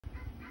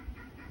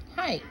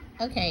Hi.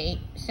 Okay,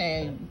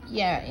 so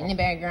yeah, in the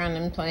background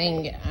I'm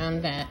playing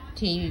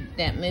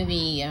that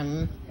movie,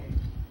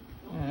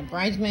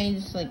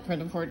 Bridesmaids, like for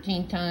the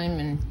 14th time,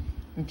 and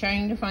I'm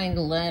trying to find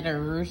the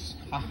letters.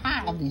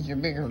 Haha, these are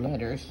bigger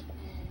letters.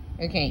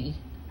 Okay,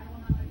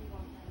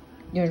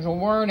 there's a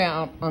word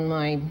out on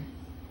my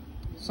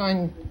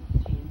sign,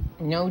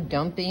 no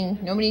dumping.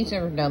 Nobody's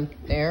ever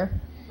dumped there,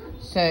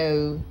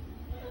 so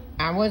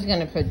I was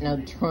gonna put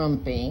no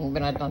trumping,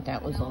 but I thought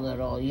that was a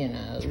little,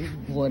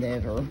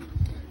 whatever.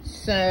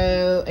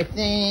 So I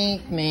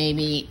think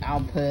maybe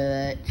I'll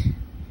put,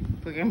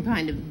 if we're gonna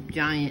find a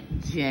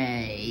giant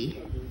J.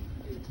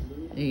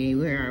 Hey,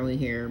 where are we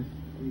here?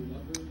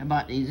 I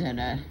bought these at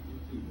a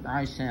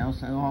garage sale,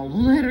 so all the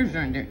letters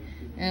are in there.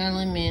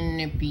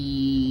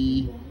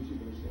 Elementary.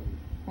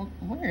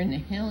 Where in the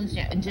hell is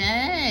J?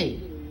 J!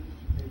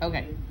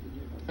 Okay.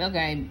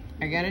 Okay,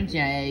 I got a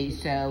J,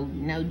 so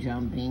no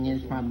jumping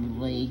is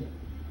probably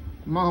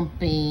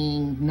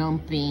mumping,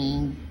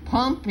 numping,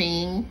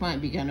 pumping,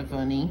 might be kind of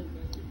funny.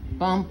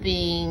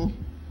 Bumping,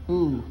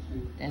 ooh,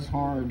 that's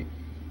hard.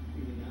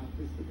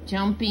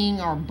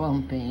 Jumping or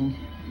bumping,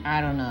 I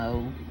don't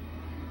know.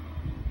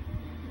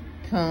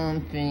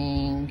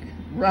 Pumping,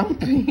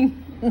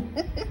 rumping.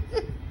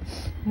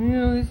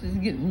 This is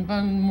getting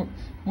fun,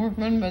 more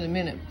fun by the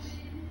minute.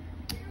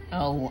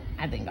 Oh,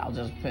 I think I'll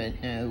just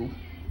put no.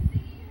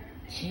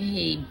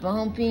 Gee,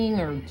 bumping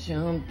or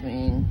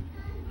jumping?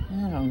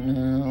 I don't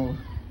know.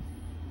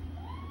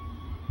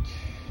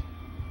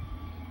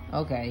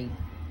 Okay,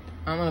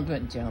 I'm gonna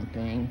put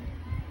jumping.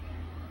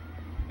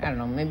 I don't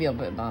know, maybe I'll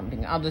put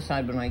bumping. I'll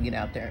decide when I get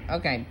out there.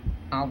 Okay,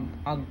 I'll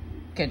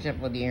catch up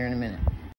with you here in a minute.